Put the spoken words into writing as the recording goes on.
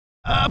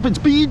Up, it's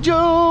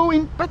Joe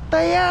in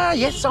Pattaya.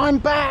 Yes, I'm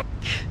back.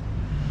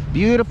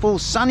 Beautiful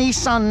sunny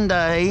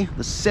Sunday,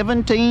 the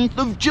 17th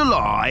of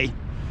July.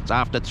 It's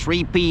after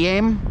 3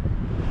 p.m.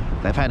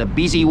 They've had a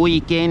busy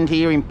weekend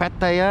here in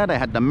Pattaya. They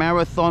had the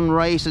marathon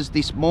races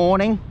this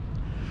morning.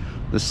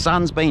 The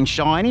sun's been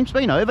shining. It's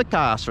been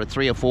overcast for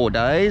 3 or 4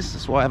 days.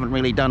 That's why I haven't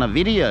really done a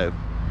video.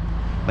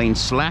 Been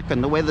slack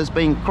and the weather's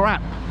been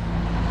crap.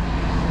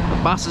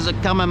 The buses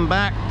are coming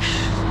back.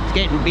 It's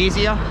getting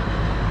busier.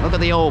 Look at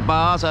the old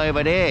bars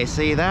over there.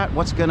 See that?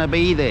 What's going to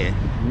be there?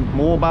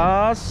 More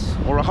bars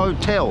or a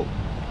hotel?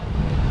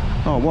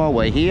 Oh, while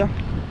we're here,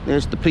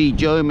 there's the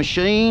Joe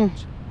machine.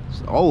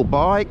 It's an old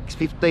bike. It's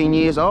 15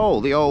 years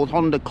old. The old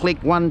Honda Click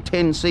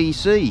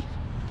 110cc.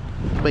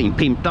 It's been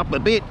pimped up a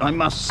bit, I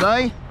must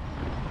say.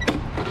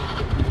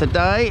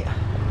 Today,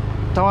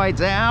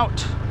 tide's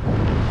out.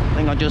 I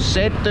think I just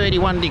said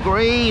 31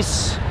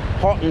 degrees.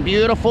 Hot and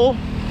beautiful.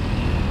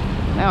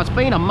 Now, it's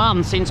been a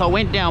month since I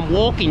went down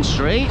Walking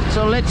Street,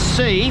 so let's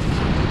see if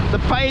the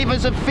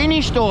pavers have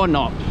finished or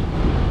not.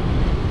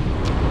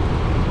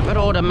 Got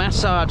all the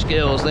massage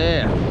girls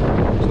there.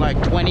 There's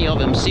like 20 of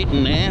them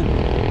sitting there.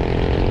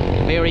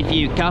 Very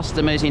few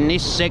customers in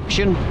this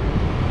section.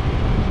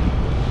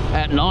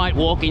 At night,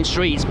 Walking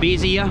Street's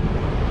busier.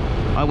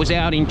 I was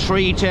out in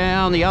Tree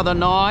Town the other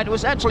night. It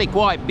was actually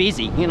quite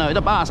busy. You know,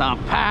 the bars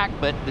aren't packed,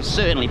 but there's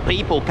certainly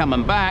people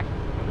coming back.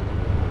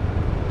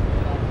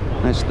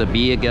 That's the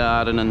beer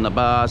garden and the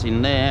bars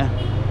in there.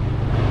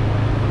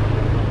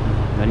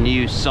 A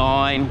new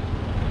sign.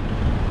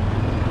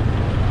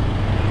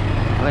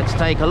 Let's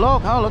take a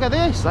look. Oh, look at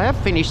this. They have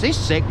finished this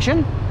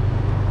section.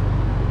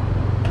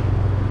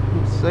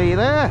 See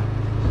there.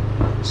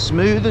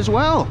 Smooth as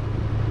well.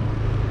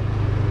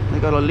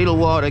 They've got a little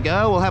while to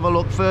go. We'll have a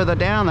look further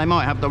down. They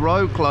might have the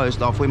road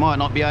closed off. We might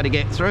not be able to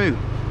get through.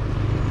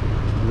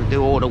 We'll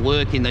do all the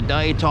work in the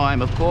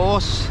daytime, of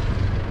course.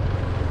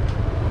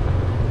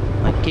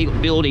 They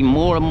keep building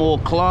more and more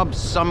clubs,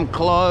 some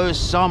closed,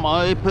 some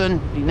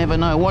open. You never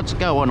know what's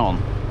going on.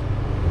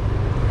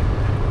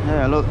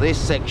 Yeah, look, this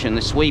section,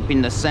 they're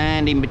sweeping the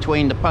sand in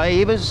between the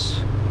pavers.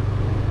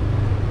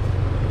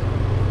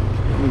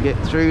 You get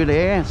through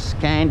there. It's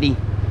candy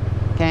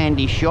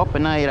shop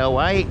in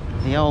 808.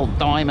 The old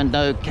Diamond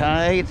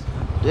Arcade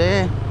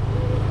there.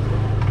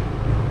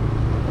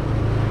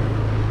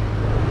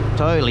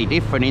 Totally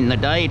different in the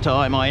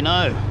daytime, I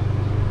know.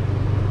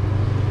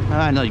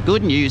 And the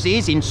good news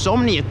is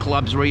Insomnia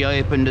Club's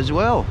reopened as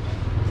well.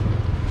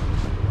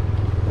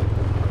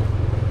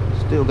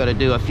 Still got to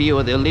do a few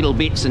of the little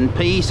bits and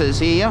pieces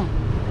here.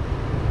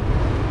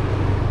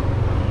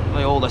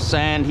 All the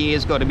sand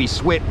here's got to be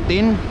swept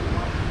in.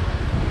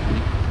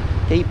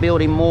 Keep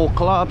building more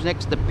clubs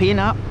next to Pin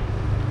Up.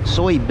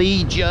 Soy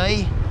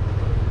BJ.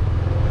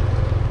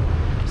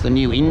 It's the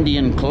new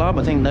Indian club.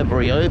 I think they've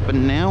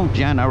reopened now.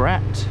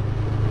 Janarat.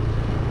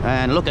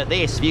 And look at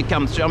this. If you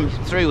come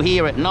through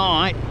here at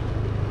night,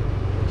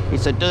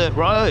 it's a dirt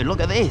road.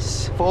 Look at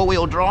this.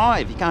 4-wheel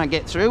drive. You can't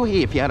get through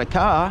here if you had a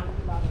car.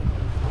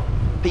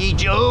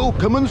 Joe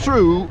coming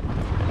through.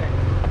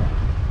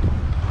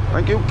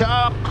 Thank you,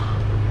 car.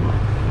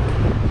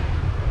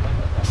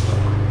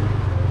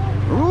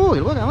 Ooh,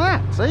 look at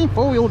that. See?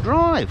 4-wheel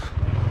drive.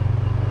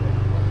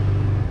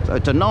 So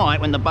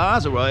tonight, when the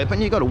bars are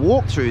open, you've got to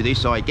walk through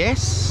this, I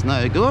guess.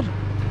 No good.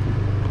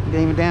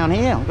 Even down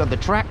here, we've got the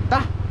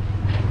tractor.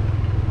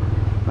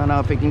 Don't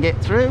know if we can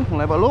get through. We'll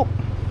have a look.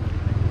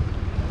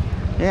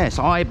 Yes,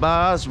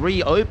 iBars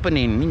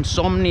reopening.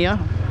 Insomnia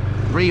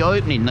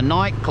reopening the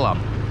nightclub.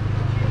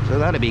 So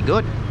that'll be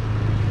good.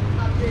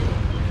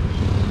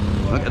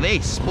 Look at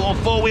this. More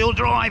 4-wheel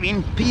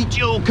driving.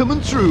 Joe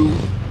coming through.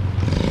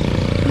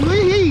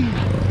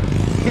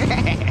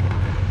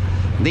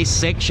 This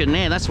section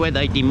there, that's where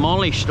they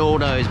demolished all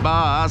those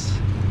bars.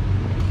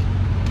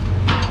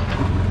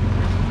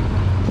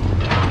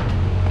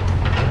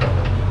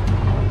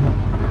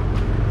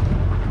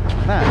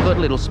 Good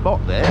little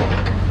spot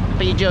there.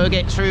 Joe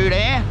get through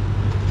there.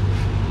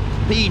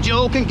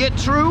 Joe can get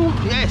through.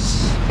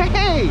 Yes.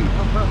 Hey.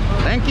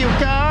 Thank you,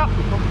 car.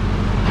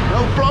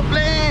 No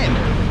problem.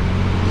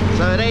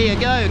 So there you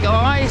go,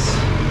 guys.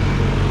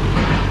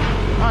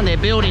 And they're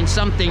building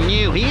something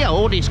new here.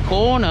 All this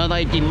corner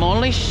they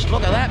demolished.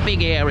 Look at that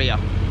big area.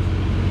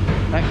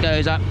 That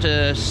goes up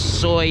to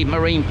Soy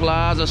Marine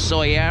Plaza,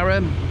 Soy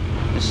Arab.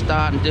 They're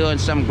starting doing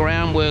some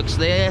groundworks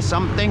there,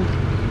 something.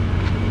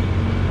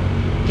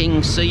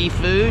 King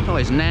Seafood. Oh,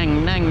 it's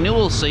Nang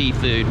Nul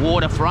Seafood.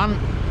 Waterfront.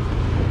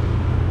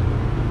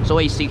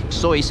 Soy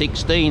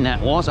 16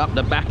 that was, up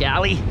the back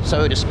alley,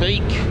 so to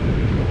speak.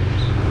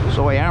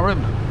 Soy Arab.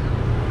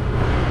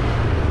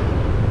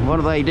 What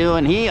are they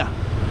doing here?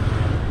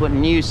 Putting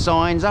new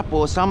signs up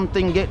or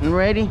something, getting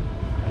ready.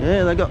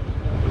 Yeah, they got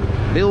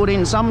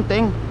building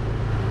something.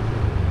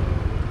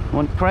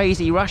 Want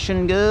crazy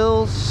Russian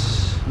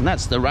girls. And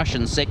that's the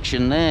Russian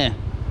section there.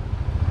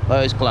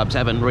 Those clubs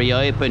haven't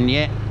reopened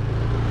yet.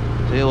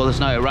 Well, there's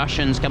no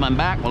Russians coming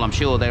back. Well, I'm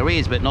sure there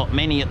is, but not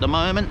many at the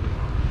moment.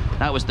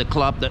 That was the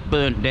club that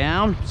burnt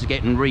down. It's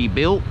getting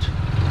rebuilt.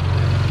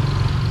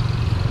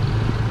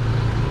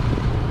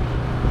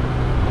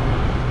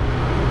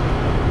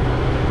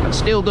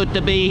 Still good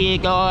to be here,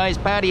 guys.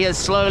 Pattaya's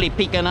slowly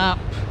picking up.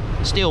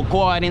 Still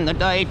quiet in the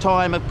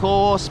daytime, of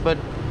course, but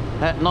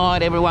at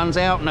night everyone's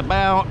out and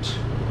about.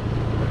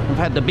 We've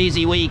had the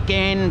busy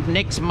weekend.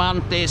 Next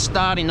month they're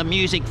starting the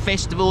music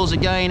festivals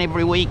again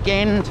every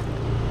weekend,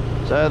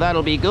 so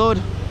that'll be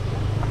good.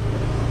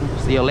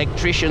 It's the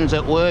electricians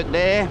at work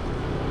there,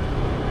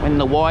 when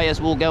the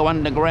wires will go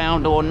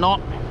underground or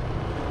not.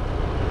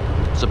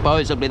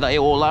 Supposedly they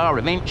all are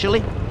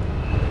eventually.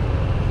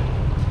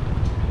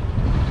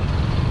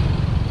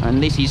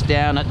 And this is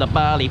down at the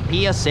Bali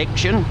Pier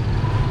section.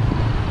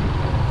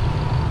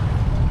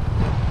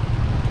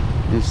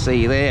 You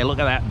see there, look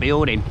at that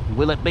building.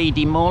 Will it be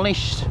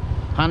demolished?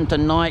 Hunter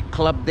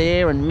nightclub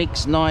there and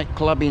mixed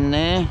nightclub in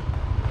there.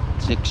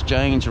 It's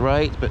exchange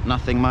rates, but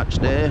nothing much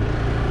there.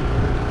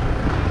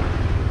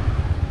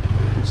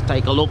 Let's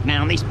take a look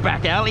now in this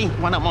back alley,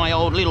 one of my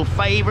old little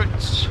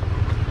favourites.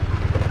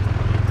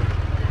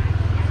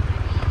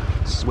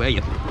 This is where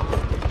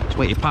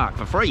you park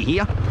for free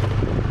here.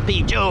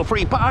 Joe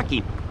free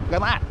parking.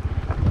 Look at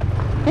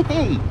that.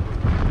 Hey.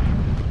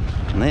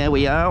 And there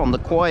we are on the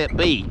quiet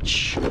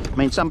beach. I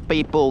mean, some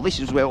people, this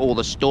is where all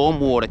the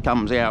storm water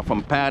comes out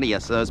from Pattaya,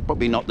 so it's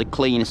probably not the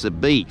cleanest of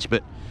beach,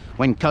 but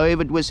when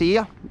COVID was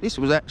here, this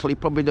was actually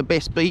probably the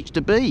best beach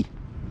to be.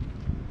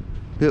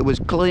 It was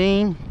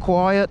clean,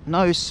 quiet,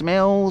 no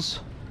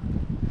smells.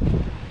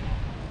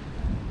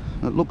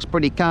 It looks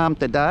pretty calm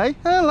today.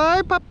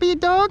 Hello, puppy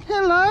dog,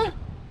 hello.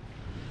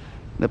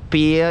 The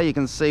pier, you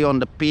can see on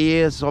the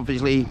pier, it's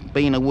obviously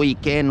been a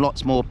weekend,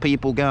 lots more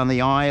people going to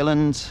the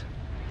islands.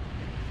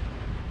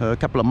 A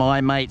couple of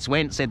my mates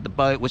went, said the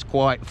boat was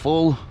quite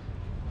full.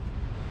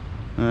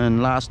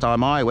 And last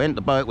time I went,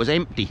 the boat was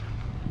empty.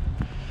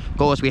 Of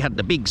course, we had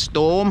the big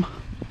storm.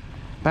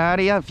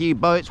 Pattaya, a few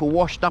boats were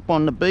washed up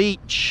on the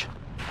beach.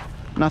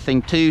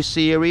 Nothing too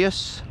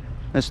serious.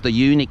 That's the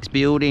Unix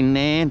building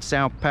there in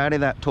South Pattaya,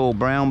 that tall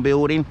brown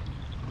building.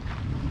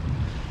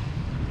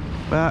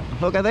 But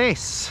look at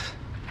this.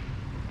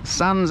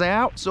 Sun's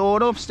out,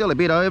 sort of, still a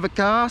bit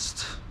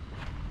overcast.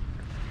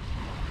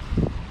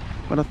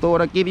 But I thought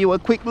I'd give you a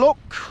quick look.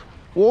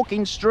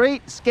 Walking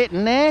Street, it's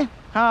getting there,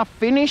 half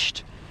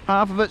finished.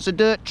 Half of it's a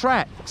dirt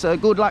track, so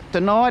good luck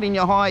tonight in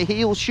your high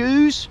heel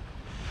shoes.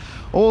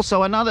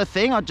 Also, another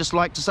thing, I'd just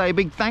like to say a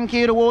big thank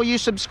you to all you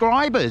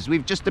subscribers.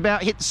 We've just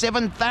about hit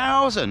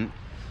 7,000.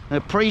 I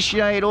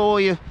appreciate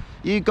all you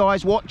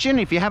guys watching.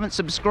 If you haven't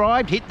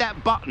subscribed, hit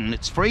that button.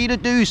 It's free to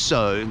do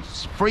so.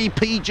 It's free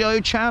P.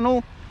 Joe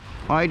channel.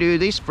 I do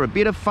this for a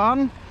bit of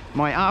fun,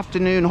 my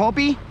afternoon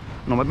hobby,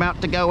 and I'm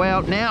about to go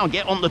out now and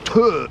get on the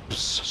terps,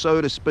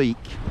 so to speak.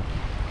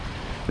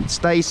 But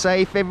stay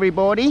safe,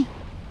 everybody.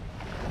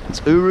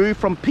 It's Uru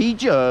from P.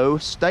 Joe.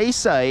 Stay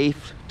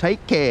safe,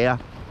 take care,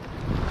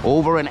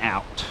 over and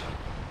out.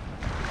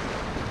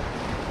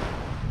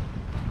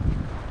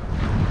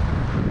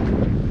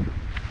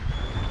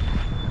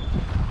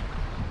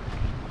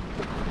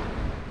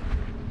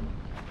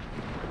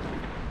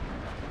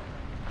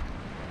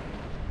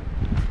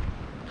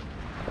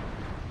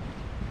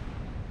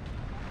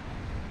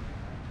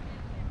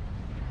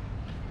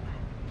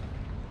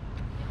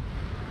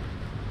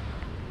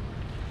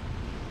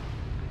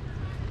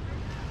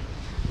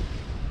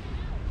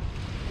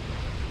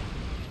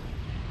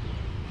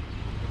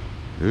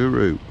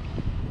 Uru.